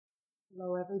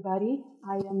Hello, everybody.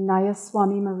 I am Naya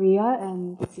Swami Maria,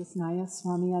 and this is Naya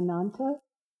Swami Ananta.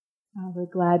 We're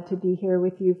glad to be here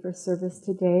with you for service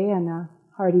today, and a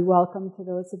hearty welcome to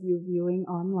those of you viewing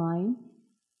online.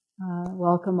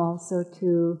 Welcome also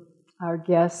to our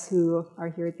guests who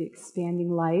are here at the Expanding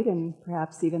Light and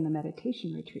perhaps even the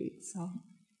meditation retreat. So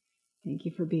thank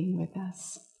you for being with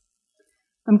us.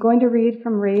 I'm going to read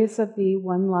from Rays of the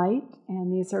One Light,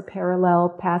 and these are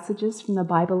parallel passages from the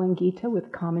Bible and Gita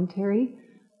with commentary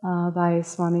by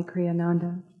Swami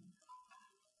Kriyananda.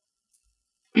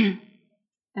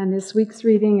 And this week's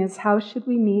reading is, How Should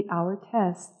We Meet Our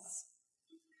Tests?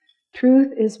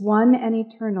 Truth is one and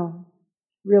eternal.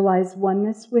 Realize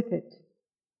oneness with it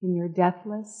in your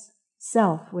deathless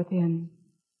self within.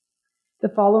 The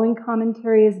following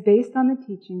commentary is based on the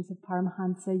teachings of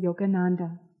Paramahansa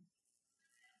Yogananda.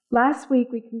 Last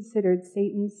week we considered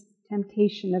Satan's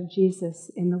temptation of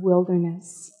Jesus in the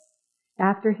wilderness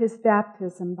after his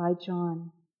baptism by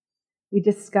John. We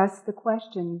discussed the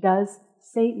question, does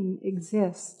Satan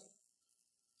exist?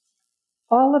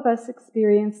 All of us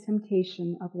experience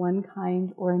temptation of one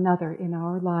kind or another in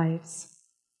our lives.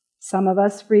 Some of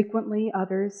us frequently,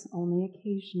 others only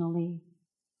occasionally.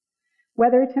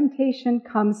 Whether temptation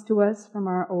comes to us from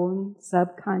our own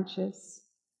subconscious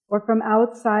or from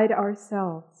outside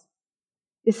ourselves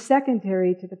is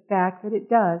secondary to the fact that it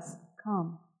does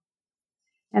come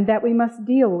and that we must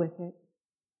deal with it.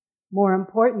 More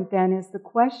important then is the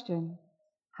question,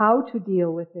 how to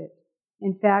deal with it.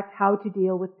 In fact, how to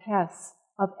deal with tests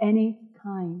of any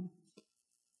kind.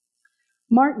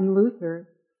 Martin Luther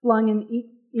flung an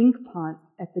ink pot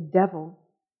at the devil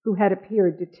who had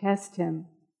appeared to test him.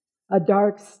 A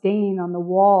dark stain on the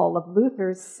wall of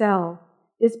Luther's cell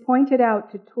is pointed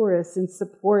out to tourists in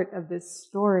support of this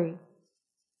story.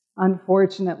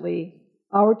 Unfortunately,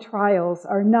 our trials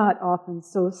are not often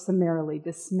so summarily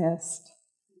dismissed.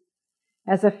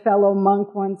 As a fellow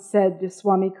monk once said to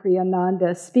Swami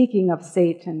Kriyananda, speaking of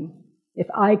Satan, if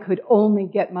I could only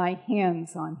get my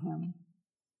hands on him.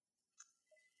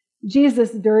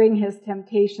 Jesus, during his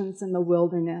temptations in the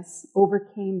wilderness,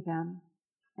 overcame them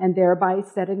and thereby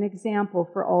set an example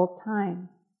for all time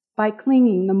by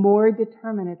clinging the more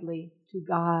determinedly to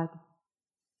God.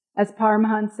 As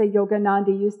Paramahansa Yogananda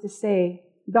used to say,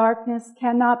 darkness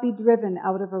cannot be driven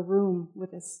out of a room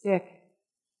with a stick.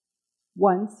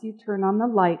 Once you turn on the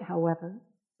light, however,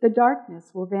 the darkness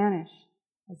will vanish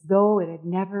as though it had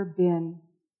never been.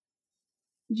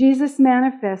 Jesus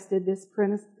manifested this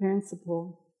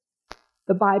principle.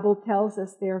 The Bible tells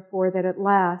us, therefore, that at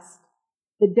last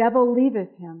the devil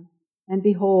leaveth him, and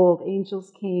behold,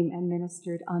 angels came and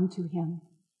ministered unto him.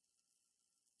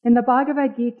 In the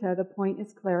Bhagavad Gita, the point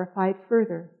is clarified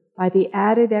further by the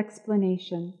added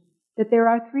explanation that there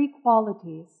are three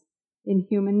qualities in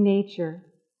human nature: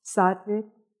 sattvic,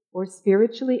 or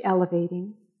spiritually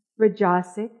elevating;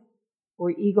 rajasic, or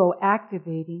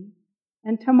ego-activating;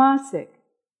 and tamasic,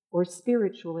 or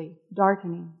spiritually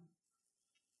darkening.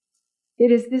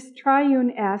 It is this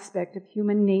triune aspect of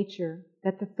human nature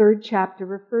that the third chapter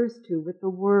refers to with the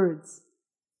words,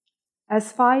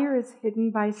 as fire is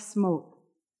hidden by smoke,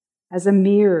 as a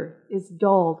mirror is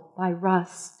dulled by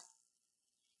rust,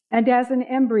 and as an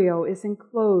embryo is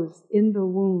enclosed in the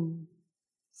womb,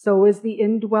 so is the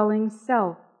indwelling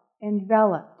self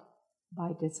enveloped by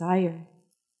desire.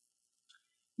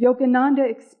 Yogananda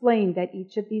explained that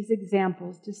each of these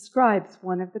examples describes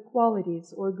one of the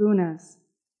qualities or gunas.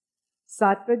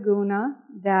 Sattva guna,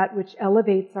 that which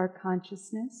elevates our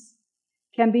consciousness,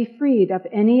 can be freed of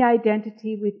any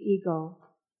identity with ego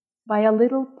by a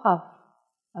little puff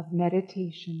of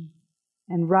meditation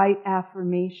and right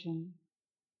affirmation.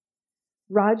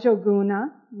 Rajoguna,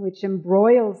 which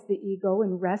embroils the ego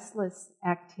in restless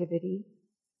activity,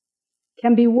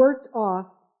 can be worked off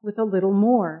with a little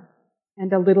more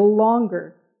and a little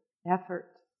longer effort.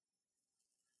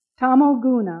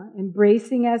 Tamoguna,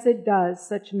 embracing as it does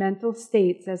such mental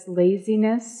states as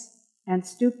laziness and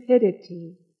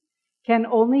stupidity, can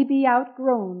only be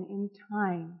outgrown in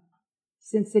time,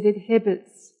 since it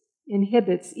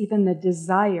inhibits even the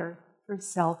desire for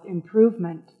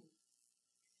self-improvement.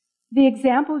 The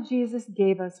example Jesus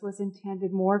gave us was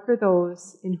intended more for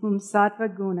those in whom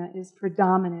sattva guna is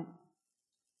predominant.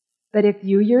 But if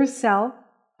you yourself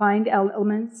find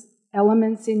elements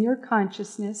in your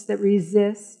consciousness that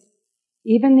resist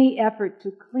even the effort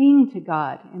to cling to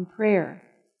God in prayer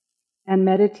and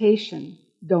meditation,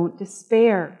 don't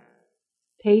despair.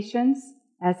 Patience,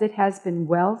 as it has been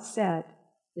well said,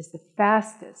 is the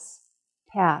fastest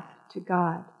path to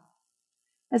God.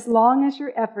 As long as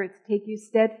your efforts take you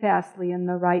steadfastly in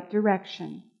the right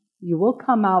direction, you will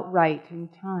come out right in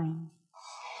time.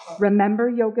 Remember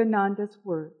Yogananda's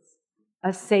words,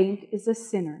 "A saint is a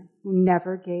sinner who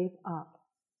never gave up."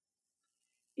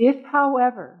 If,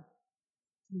 however,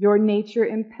 your nature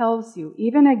impels you,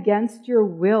 even against your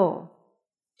will,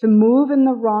 to move in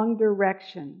the wrong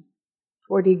direction,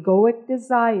 toward egoic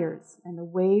desires and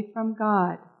away from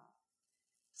God,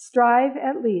 strive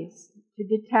at least to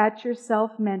detach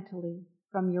yourself mentally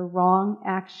from your wrong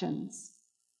actions,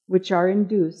 which are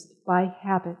induced by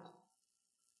habit.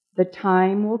 The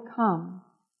time will come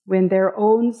when their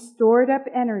own stored up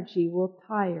energy will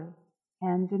tire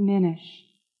and diminish.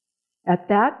 At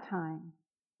that time,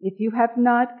 if you have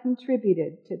not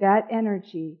contributed to that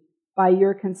energy by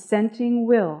your consenting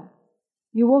will,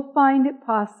 you will find it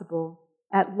possible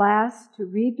at last to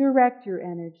redirect your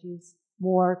energies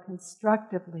more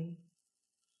constructively.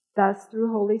 Thus,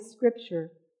 through Holy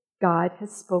Scripture, God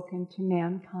has spoken to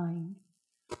mankind.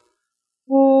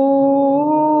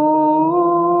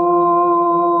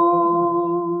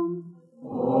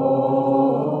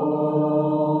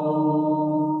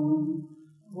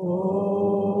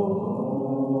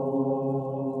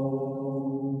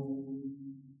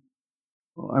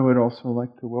 I would also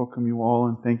like to welcome you all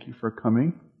and thank you for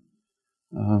coming.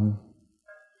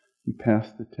 You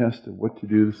passed the test of what to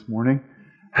do this morning.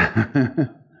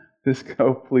 This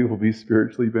hopefully will be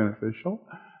spiritually beneficial.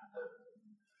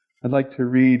 I'd like to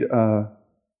read a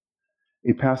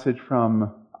passage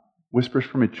from Whispers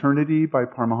from Eternity by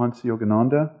Paramahansa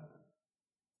Yogananda.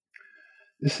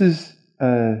 This is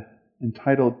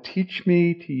entitled, "Teach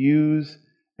me to use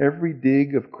every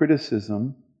dig of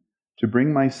criticism to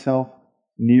bring myself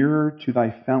nearer to thy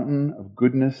fountain of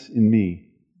goodness in me.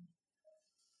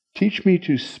 Teach me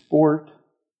to sport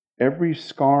every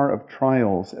scar of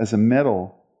trials as a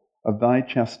medal of thy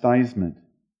chastisement,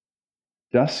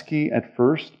 dusky at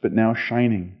first, but now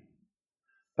shining.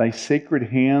 Thy sacred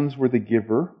hands were the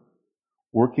giver,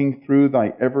 working through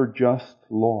thy ever-just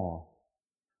law.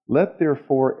 Let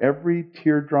therefore every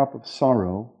teardrop of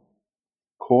sorrow,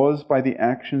 caused by the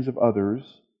actions of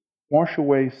others, wash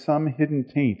away some hidden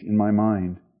taint in my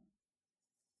mind.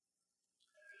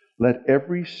 Let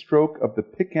every stroke of the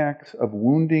pickaxe of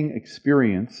wounding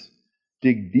experience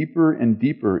dig deeper and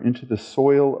deeper into the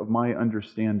soil of my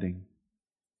understanding.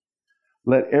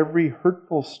 Let every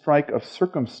hurtful strike of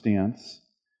circumstance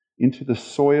into the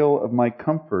soil of my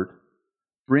comfort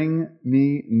bring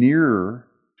me nearer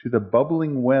to the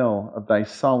bubbling well of thy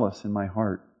solace in my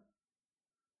heart.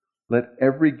 Let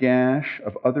every gash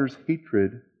of others'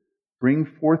 hatred bring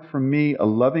forth from me a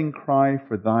loving cry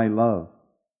for thy love.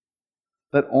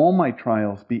 Let all my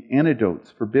trials be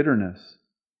antidotes for bitterness,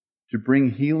 to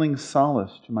bring healing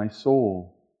solace to my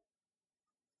soul.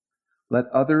 Let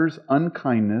others'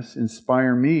 unkindness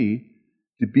inspire me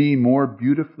to be more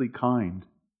beautifully kind.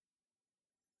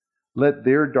 Let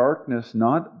their darkness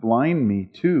not blind me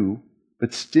to,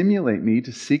 but stimulate me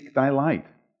to seek thy light.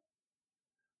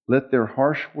 Let their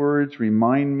harsh words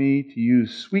remind me to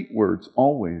use sweet words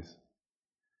always.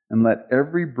 And let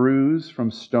every bruise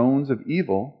from stones of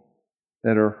evil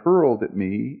that are hurled at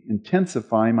me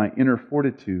intensify my inner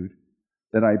fortitude,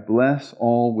 that I bless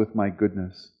all with my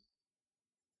goodness.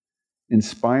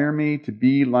 Inspire me to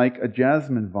be like a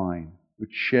jasmine vine,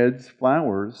 which sheds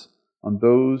flowers on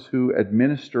those who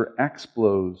administer axe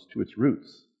blows to its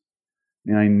roots.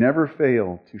 May I never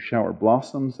fail to shower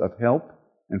blossoms of help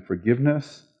and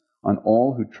forgiveness on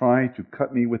all who try to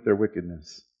cut me with their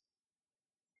wickedness."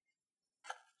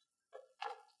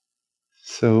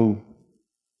 So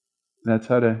that's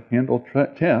how to handle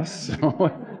tests. Is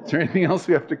there anything else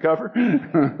we have to cover?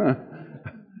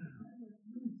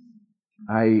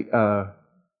 I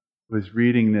was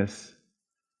reading this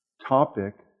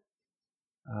topic,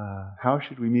 how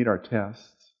should we meet our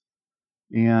tests?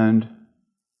 And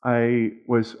I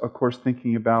was, of course,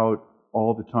 thinking about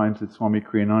all the times that Swami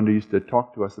Kriyananda used to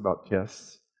talk to us about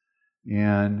tests.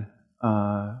 And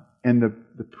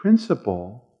the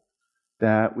principle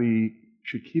that we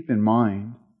should keep in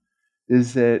mind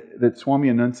is that Swami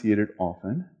enunciated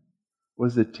often,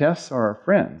 was that tests are our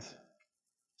friends.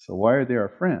 So why are they our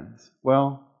friends?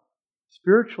 Well,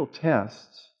 spiritual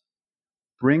tests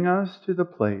bring us to the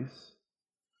place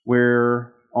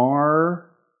where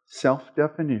our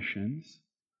self-definitions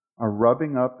are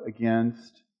rubbing up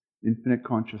against infinite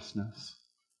consciousness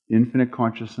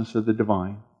of the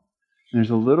divine. And there's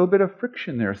a little bit of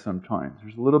friction there sometimes.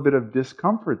 There's a little bit of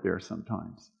discomfort there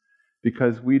sometimes,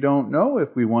 because we don't know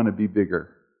if we want to be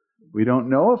bigger. We don't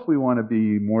know if we want to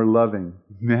be more loving.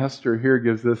 Master here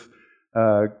gives us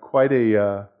quite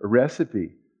a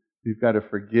recipe. We've got to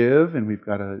forgive, and we've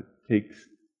got to take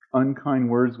unkind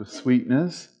words with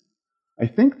sweetness. I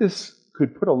think this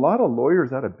could put a lot of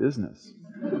lawyers out of business.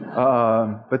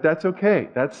 But that's okay.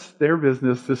 That's their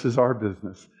business. This is our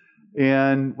business.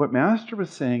 And what Master was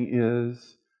saying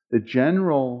is the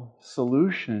general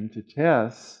solution to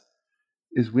tests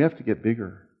is we have to get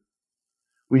bigger.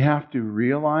 We have to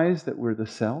realize that we're the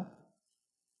self,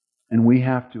 and we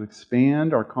have to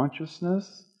expand our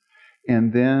consciousness,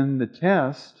 and then the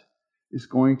test is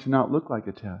going to not look like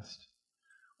a test.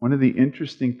 One of the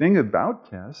interesting things about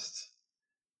tests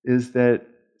is that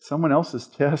someone else's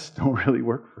tests don't really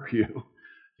work for you.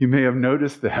 You may have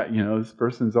noticed that, this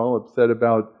person's all upset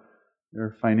about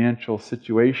their financial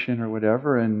situation or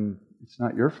whatever, and it's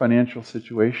not your financial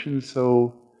situation,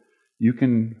 so you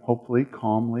can hopefully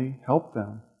calmly help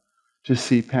them to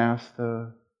see past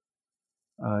the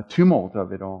tumult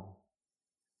of it all.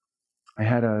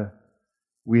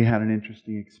 We had an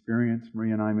interesting experience,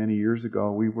 Maria and I, many years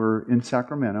ago. We were in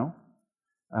Sacramento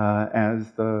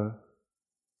as the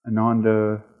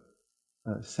Ananda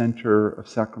Center of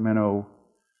Sacramento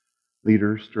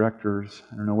leaders, directors.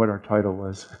 I don't know what our title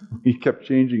was. We kept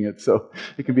changing it, so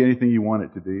it can be anything you want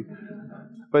it to be.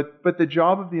 But the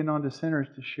job of the Ananda Center is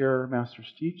to share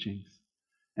Master's teachings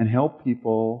and help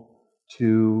people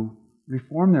to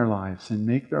reform their lives and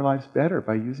make their lives better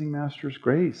by using Master's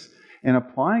grace and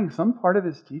applying some part of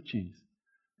his teachings,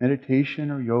 meditation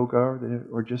or yoga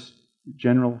or just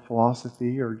general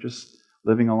philosophy or just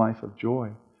living a life of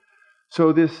joy.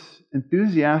 So this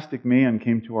enthusiastic man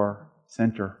came to our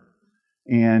center,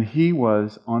 and he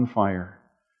was on fire.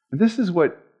 And this is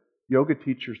what yoga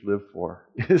teachers live for,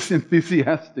 is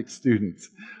enthusiastic students.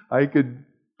 I could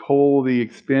poll the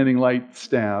Expanding Light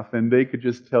staff, and they could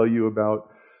just tell you about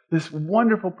this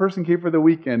wonderful person came for the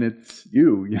weekend. It's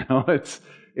you,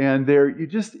 and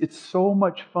it's so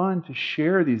much fun to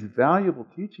share these valuable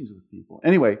teachings with people.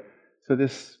 Anyway, so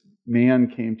this man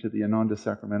came to the Ananda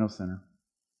Sacramento Center,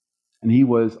 and he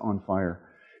was on fire.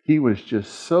 He was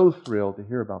just so thrilled to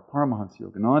hear about Paramahansa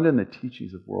Yogananda and the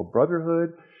teachings of world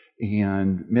brotherhood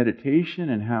and meditation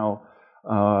and how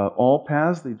all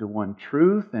paths lead to one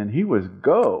truth, and he was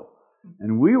go.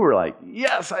 And we were like,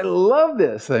 yes, I love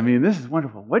this. I mean, this is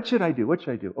wonderful. What should I do?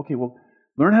 Okay, well,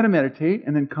 learn how to meditate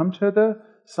and then come to the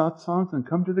satsangs and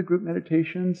come to the group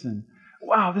meditations. And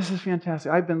wow, this is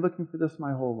fantastic. I've been looking for this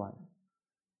my whole life.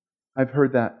 I've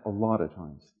heard that a lot of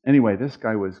times. Anyway, this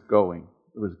guy was going.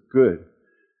 It was good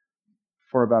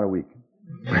for about a week.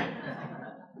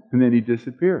 And then he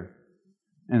disappeared.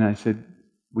 And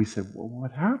we said, well,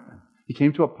 what happened? He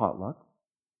came to a potluck.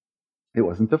 It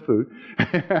wasn't the food.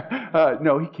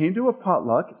 No, he came to a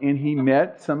potluck and he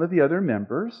met some of the other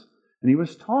members and he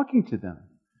was talking to them.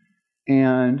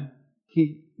 And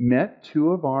he met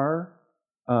two of our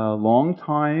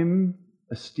longtime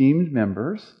esteemed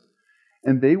members,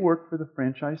 and they work for the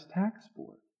Franchise Tax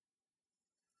Board.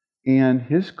 And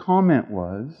his comment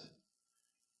was,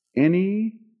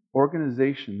 any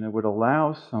organization that would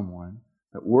allow someone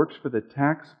that works for the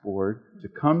tax board to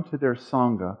come to their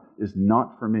sangha is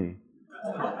not for me.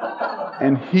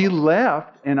 And he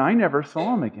left, and I never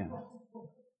saw him again.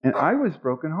 And I was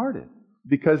brokenhearted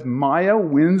because Maya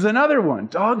wins another one.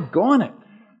 Doggone it.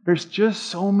 There's just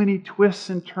so many twists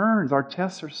and turns. Our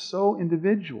tests are so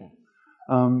individual.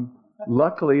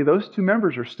 Luckily, those two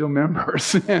members are still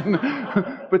members,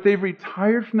 but they've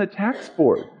retired from the tax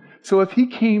board. So if he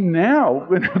came now,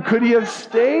 could he have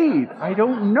stayed? I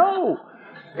don't know.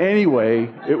 Anyway,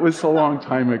 it was a long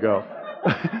time ago.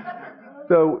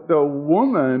 The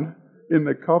woman in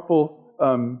the couple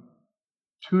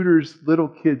tutors little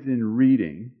kids in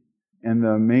reading, and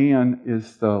the man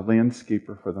is the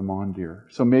landscaper for the mandir.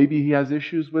 So maybe he has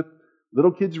issues with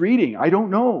little kids reading. I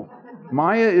don't know.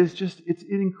 Maya is it's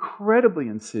incredibly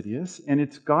insidious, and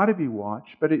it's got to be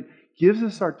watched, but it gives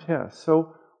us our test.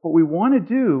 So what we want to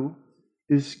do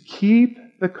is keep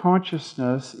the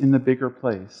consciousness in the bigger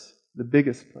place, the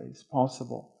biggest place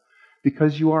possible,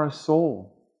 because you are a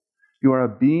soul. You are a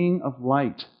being of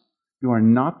light. You are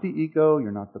not the ego,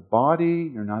 you're not the body,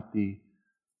 you're not the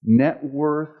net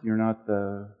worth, you're not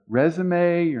the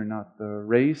resume, you're not the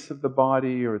race of the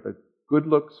body or the good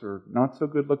looks or not so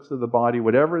good looks of the body,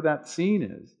 whatever that scene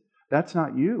is, that's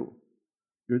not you.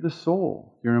 You're the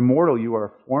soul. You're immortal. You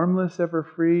are formless, ever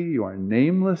free. You are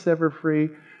nameless, ever free.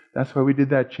 That's why we did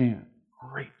that chant.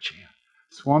 Great chant.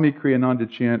 Swami Kriyananda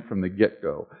chant from the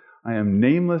get-go. I am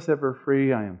nameless, ever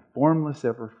free. I am formless,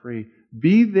 ever free.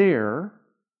 Be there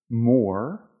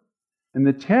more. And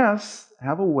the tests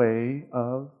have a way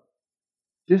of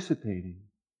dissipating.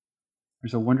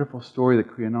 There's a wonderful story that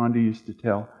Kriyananda used to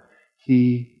tell.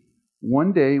 He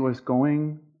one day was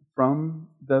going from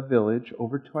the village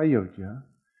over to Ayodhya,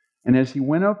 and as he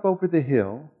went up over the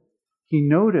hill, he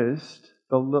noticed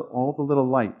all the little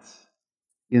lights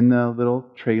in the little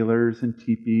trailers and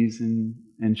teepees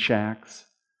and shacks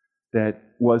that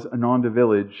was Ananda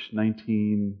Village,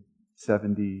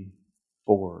 1974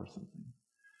 or something.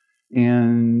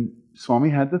 And Swami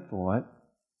had the thought,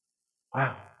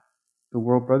 wow, the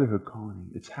World Brotherhood Colony,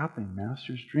 it's happening,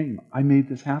 Master's dream. I made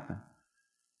this happen.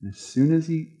 And as soon as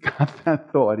he got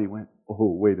that thought, he went,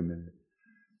 oh, wait a minute.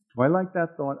 Do I like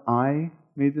that thought? I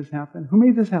made this happen? Who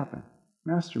made this happen?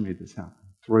 Master made this happen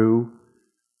through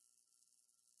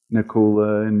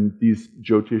Nakula and these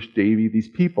Jyotish Devi, these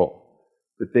people,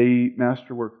 that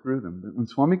Master worked through them. But when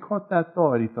Swami caught that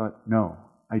thought, he thought, no,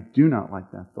 I do not like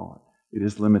that thought. It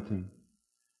is limiting.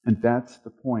 And that's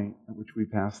the point at which we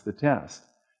pass the test,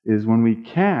 is when we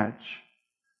catch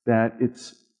that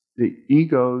it's the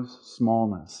ego's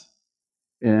smallness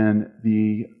and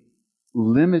the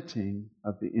limiting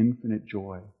of the infinite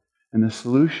joy. And the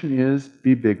solution is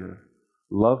be bigger,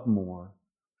 love more,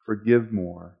 forgive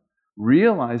more.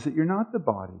 Realize that you're not the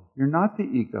body, you're not the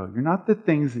ego, you're not the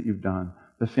things that you've done,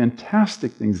 the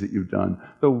fantastic things that you've done,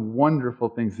 the wonderful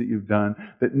things that you've done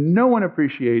that no one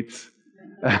appreciates,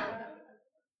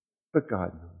 but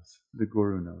God knows, the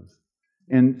Guru knows.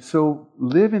 And so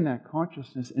live in that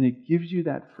consciousness, and it gives you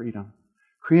that freedom.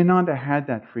 Kriyananda had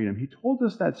that freedom. He told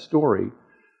us that story.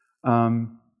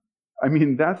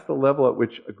 That's the level at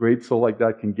which a great soul like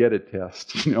that can get a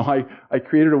test. I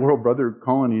created a World Brotherhood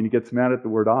Colony, and he gets mad at the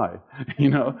word I.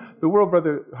 The World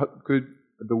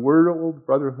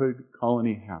Brotherhood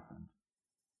Colony happened.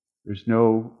 There's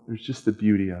just the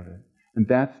beauty of it. And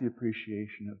that's the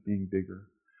appreciation of being bigger.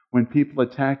 When people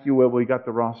attack you, well, we got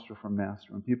the roster from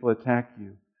Master. When people attack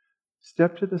you,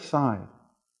 step to the side.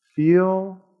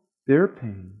 Feel their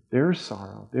pain, their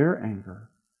sorrow, their anger,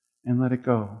 and let it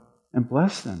go. And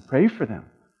bless them. Pray for them.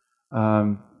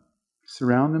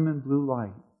 Surround them in blue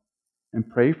light. And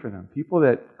pray for them. People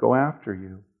that go after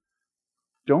you,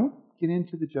 don't get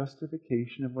into the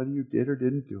justification of whether you did or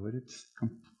didn't do it. It's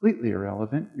completely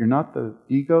irrelevant. You're not the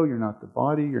ego, you're not the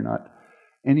body, you're not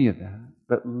any of that.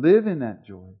 But live in that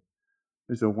joy.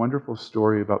 There's a wonderful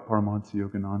story about Paramahansa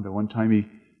Yogananda. One time he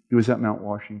was at Mount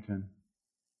Washington,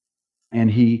 and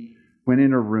he went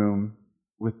in a room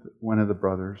with one of the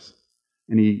brothers,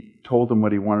 and he told him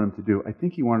what he wanted him to do. I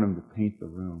think he wanted him to paint the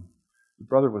room. The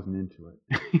brother wasn't into it.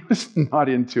 He was not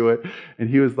into it, and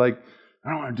he was like, I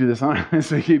don't want to do this.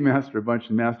 So he gave Master a bunch,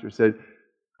 and Master said,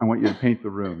 I want you to paint the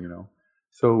room,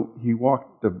 So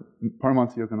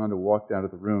Paramahansa Yogananda walked out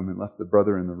of the room and left the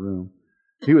brother in the room.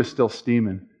 He was still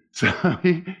steaming. So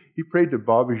he prayed to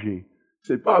Babaji. He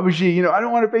said, Babaji, I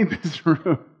don't want to paint this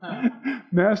room.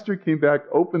 Master came back,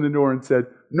 opened the door, and said,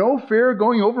 no fair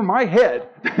going over my head.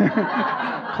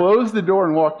 Closed the door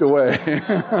and walked away.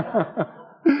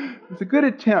 It's a good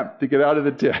attempt to get out of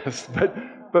the test,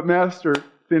 but Master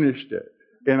finished it.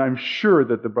 And I'm sure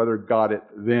that the brother got it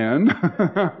then,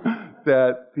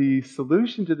 that the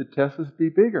solution to the test was be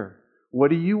bigger. What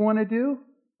do you want to do?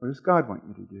 What does God want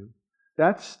you to do?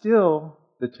 That's still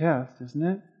the test, isn't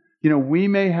it? We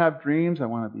may have dreams. I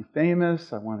want to be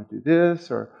famous. I want to do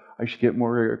this, or I should get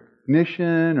more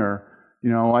recognition, or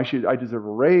I deserve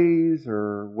a raise,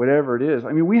 or whatever it is.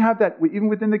 We have that even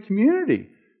within the community.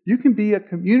 You can be a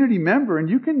community member, and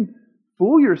you can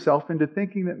fool yourself into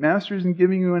thinking that Master isn't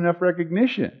giving you enough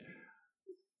recognition.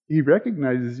 He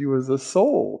recognizes you as a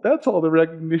soul. That's all the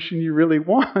recognition you really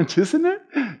want, isn't it?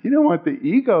 You don't want the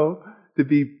ego to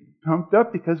be pumped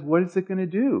up, because what is it going to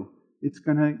do? It's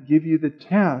going to give you the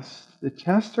test. The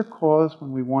tests are caused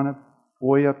when we want to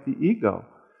buoy up the ego.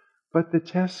 But the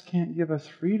tests can't give us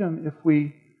freedom if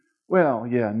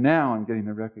now I'm getting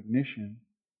the recognition.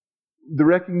 The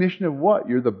recognition of what?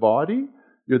 You're the body?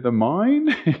 You're the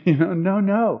mind?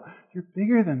 No. You're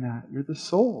bigger than that. You're the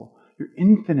soul. You're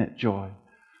infinite joy.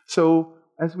 So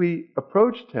as we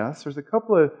approach tests, there's a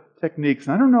couple of techniques.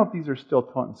 And I don't know if these are still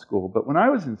taught in school, but when I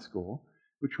was in school,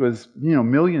 which was,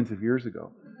 millions of years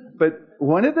ago, but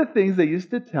one of the things they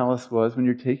used to tell us was, when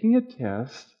you're taking a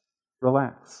test,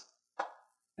 relax.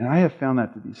 And I have found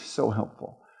that to be so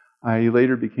helpful. I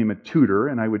later became a tutor,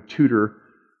 and I would tutor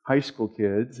high school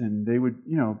kids, and they would,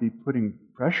 be putting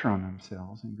pressure on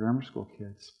themselves, and grammar school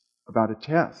kids, about a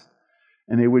test.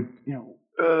 And they would, you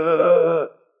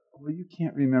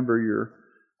can't remember your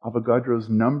Avogadro's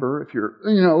number if you're,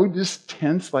 just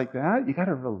tense like that. You got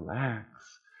to relax.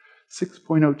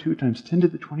 6.02 times 10 to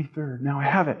the 23rd. Now I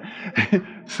have it.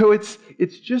 So it's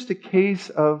just a case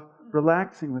of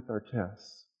relaxing with our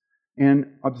tests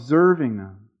and observing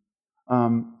them.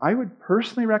 I would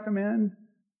personally recommend,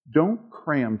 don't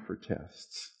cram for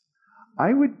tests.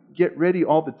 I would get ready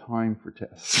all the time for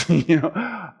tests.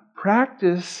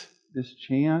 Practice this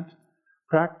chant.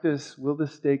 Practice, will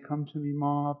this day come to me,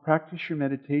 Ma? Practice your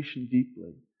meditation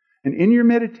deeply. And in your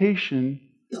meditation,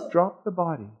 drop the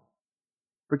body.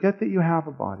 Forget that you have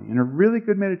a body. In a really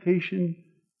good meditation,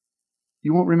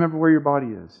 you won't remember where your body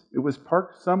is. It was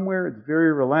parked somewhere. It's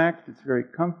very relaxed. It's very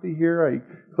comfy here. I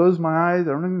close my eyes.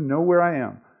 I don't even know where I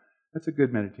am. That's a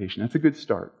good meditation. That's a good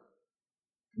start.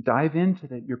 Dive into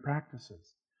your practices.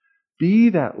 Be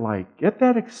that light. Get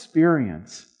that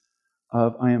experience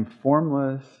of I am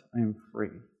formless, I am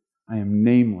free, I am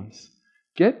nameless.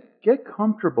 Get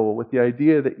comfortable with the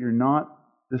idea that you're not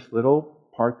this little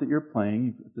part that you're playing.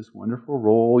 You've got this wonderful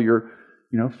role. You're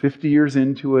 50 years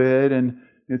into it, and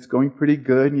it's going pretty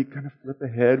good, and you kind of flip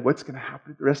ahead. What's going to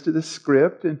happen to the rest of the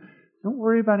script? And don't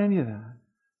worry about any of that.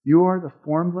 You are the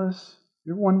formless.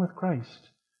 You're one with Christ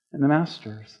and the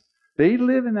Masters. They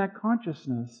live in that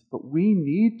consciousness, but we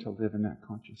need to live in that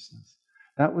consciousness.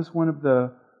 That was one of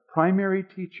the primary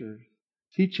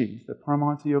teachings that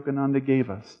Paramahansa Yogananda gave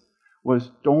us, was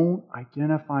don't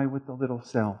identify with the little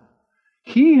self.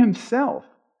 He himself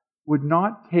would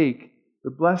not take the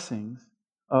blessings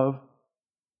of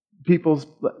people's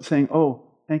saying,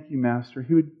 oh, thank you, Master.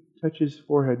 He would touch his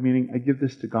forehead, meaning, I give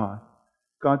this to God.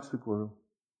 God's the Guru.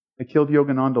 I killed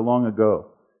Yogananda long ago.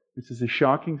 This is a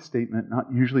shocking statement,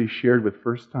 not usually shared with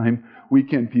first-time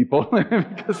weekend people,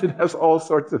 because it has all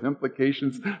sorts of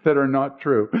implications that are not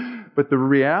true. But the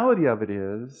reality of it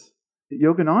is that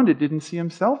Yogananda didn't see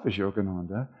himself as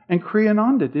Yogananda, and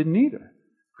Kriyananda didn't either.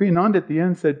 Kriyananda at the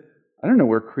end said, I don't know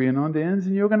where Kriyananda ends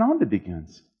and Yogananda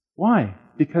begins. Why?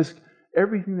 Because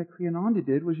everything that Kriyananda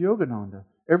did was Yogananda.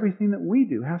 Everything that we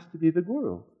do has to be the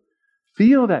Guru.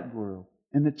 Feel that Guru.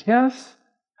 And the tests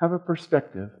have a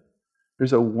perspective.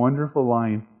 There's a wonderful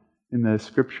line in the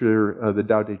scripture, the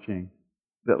Tao Te Ching,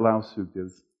 that Lao Tzu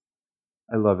gives.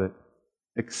 I love it.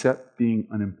 Accept being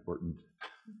unimportant.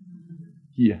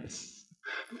 Yes.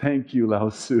 Thank you, Lao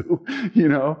Tzu.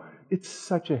 It's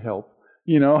such a help.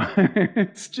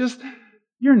 It's just,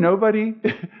 you're nobody.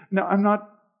 No, I'm not,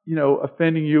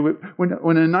 offending you.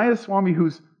 When Anaya Swami,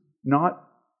 who's not,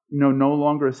 no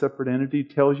longer a separate entity,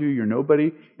 tells you you're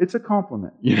nobody, it's a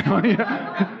compliment.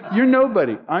 You're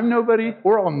nobody. I'm nobody.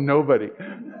 We're all nobody.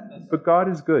 But God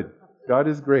is good. God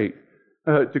is great.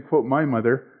 To quote my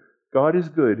mother, God is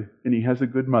good, and He has a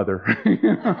good mother.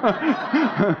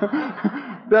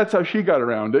 That's how she got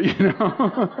around it,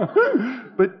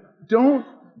 But don't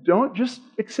just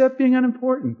accept being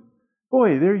unimportant.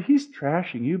 Boy, he's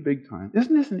trashing you big time.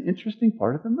 Isn't this an interesting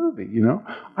part of the movie,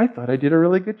 I thought I did a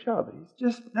really good job. He's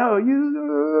just,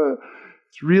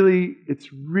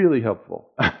 it's really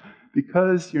helpful.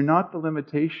 Because you're not the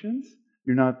limitations,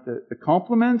 you're not the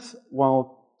compliments,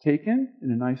 while taken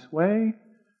in a nice way,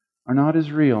 are not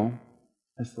as real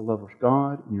as the love of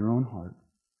God in your own heart.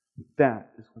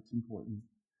 That is what's important.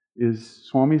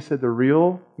 Swami said the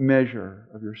real measure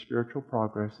of your spiritual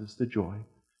progress is the joy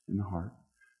in the heart.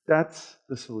 That's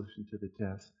the solution to the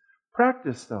test.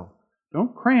 Practice, though.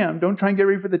 Don't cram. Don't try and get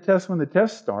ready for the test when the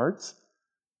test starts.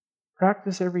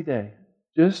 Practice every day.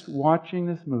 Just watching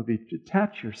this movie.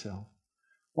 Detach yourself.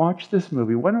 Watch this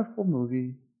movie. Wonderful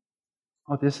movie.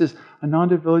 Oh,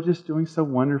 Ananda Village is doing so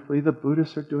wonderfully. The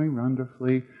Buddhists are doing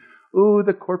wonderfully. Oh,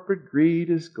 the corporate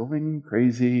greed is going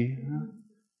crazy.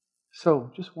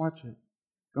 So, just watch it.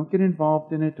 Don't get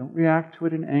involved in it. Don't react to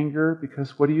it in anger,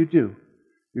 because what do?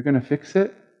 You're going to fix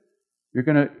it?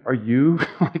 Are you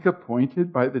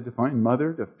appointed by the Divine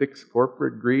Mother to fix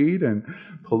corporate greed and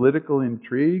political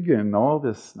intrigue and all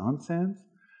this nonsense?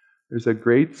 There's a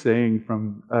great saying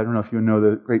from, I don't know if you know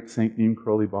the great saint Neem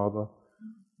Karoli Baba,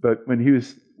 but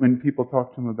when people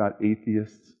talked to him about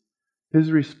atheists,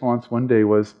 his response one day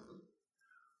was,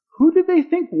 who do they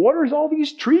think waters all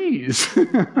these trees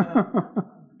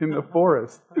in the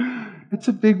forest? It's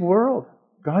a big world.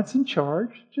 God's in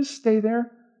charge. Just stay there.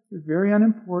 You're very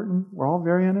unimportant. We're all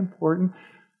very unimportant.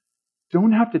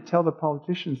 Don't have to tell the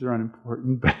politicians they're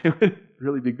unimportant, but it would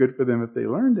really be good for them if they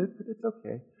learned it, but it's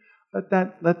okay.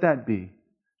 Let that be.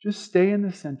 Just stay in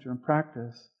the center and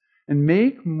practice. And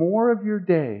make more of your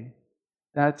day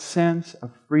that sense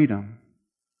of freedom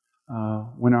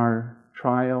when our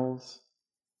trials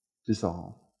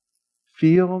dissolve.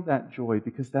 Feel that joy,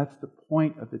 because that's the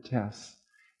point of the tests,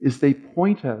 is they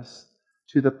point us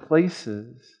to the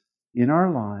places in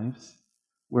our lives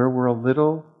where we're a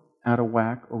little out of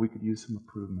whack or we could use some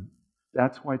improvement.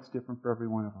 That's why it's different for every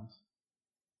one of us.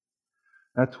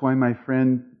 That's why my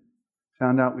friend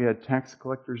found out we had tax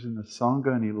collectors in the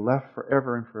Sangha and he left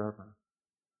forever and forever.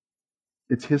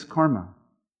 It's his karma.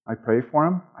 I pray for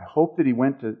him. I hope that he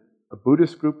went to a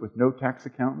Buddhist group with no tax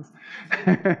accountants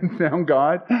and found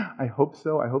God. I hope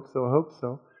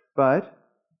so. But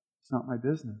It's not my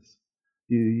business.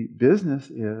 The business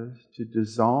is to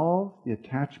dissolve the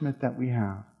attachment that we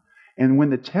have. And when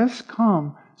the tests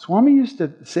come, Swami used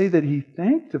to say that he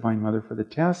thanked Divine Mother for the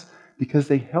tests because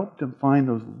they helped him find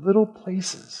those little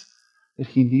places that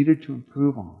he needed to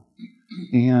improve on.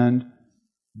 And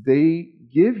they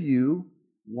give you,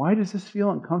 why does this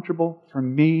feel uncomfortable for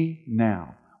me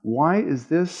now? Why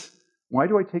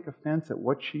do I take offense at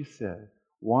what she said?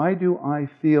 Why do I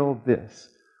feel this?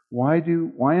 Why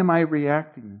am I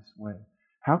reacting this way?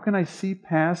 How can I see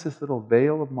past this little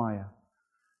veil of Maya?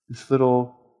 This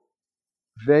little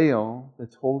veil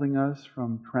that's holding us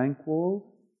from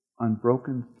tranquil,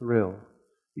 unbroken thrill,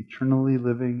 eternally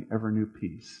living, ever new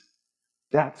peace.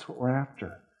 That's what we're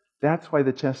after. That's why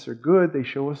the tests are good. They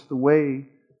show us the way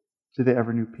to the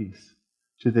ever new peace,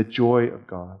 to the joy of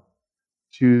God,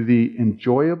 to the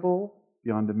enjoyable,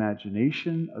 beyond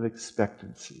imagination of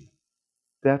expectancy.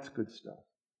 That's good stuff.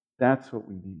 That's what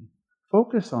we need.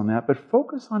 Focus on that, but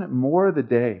focus on it more of the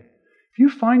day. If you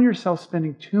find yourself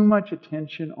spending too much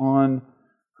attention on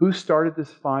who started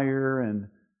this fire and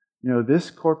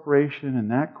this corporation and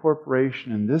that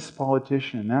corporation and this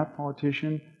politician and that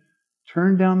politician,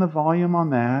 turn down the volume on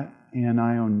that. And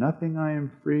I own nothing, I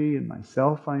am free. In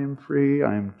myself I am free.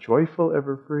 I am joyful,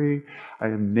 ever free. I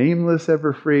am nameless,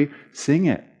 ever free. Sing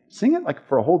it. Sing it like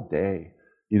for a whole day.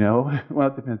 Well,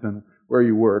 it depends on where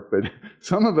you work, but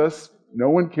some of us, no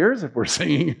one cares if we're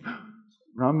singing.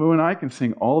 Ramu and I can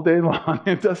sing all day long.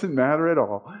 It doesn't matter at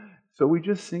all. So we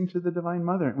just sing to the Divine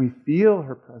Mother, and we feel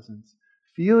her presence.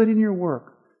 Feel it in your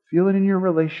work. Feel it in your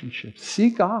relationships. See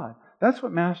God. That's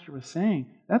what Master was saying.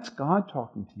 That's God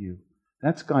talking to you.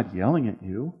 That's God yelling at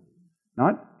you.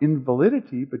 Not in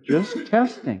validity, but just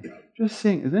testing. Just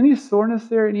seeing. Is any soreness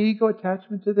there? Any ego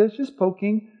attachment to this? Just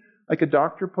poking, like a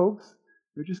doctor pokes.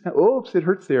 You're just kind of, oops, it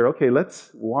hurts there. Okay,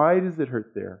 why does it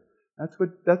hurt there? That's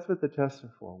what the tests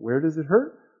are for. Where does it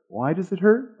hurt? Why does it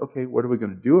hurt? Okay, what are we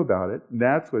going to do about it? And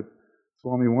that's what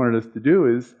Swami wanted us to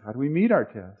do, is how do we meet our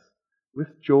tests?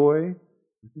 With joy,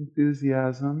 with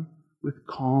enthusiasm, with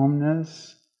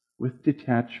calmness, with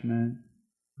detachment,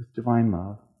 with divine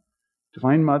love.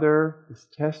 Divine Mother is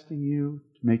testing you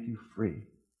to make you free.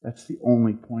 That's the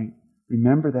only point.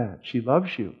 Remember that. She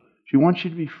loves you. She wants you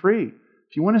to be free.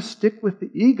 If you want to stick with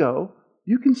the ego,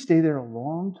 you can stay there a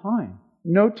long time.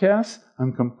 No tests.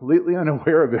 I'm completely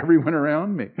unaware of everyone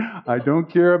around me. I don't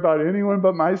care about anyone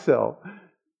but myself.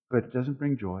 But it doesn't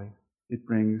bring joy. It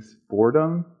brings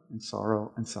boredom and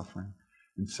sorrow and suffering.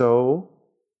 And so,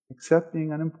 accept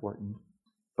being unimportant,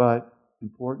 but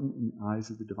important in the eyes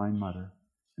of the Divine Mother.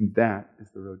 And that is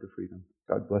the road to freedom.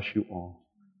 God bless you all.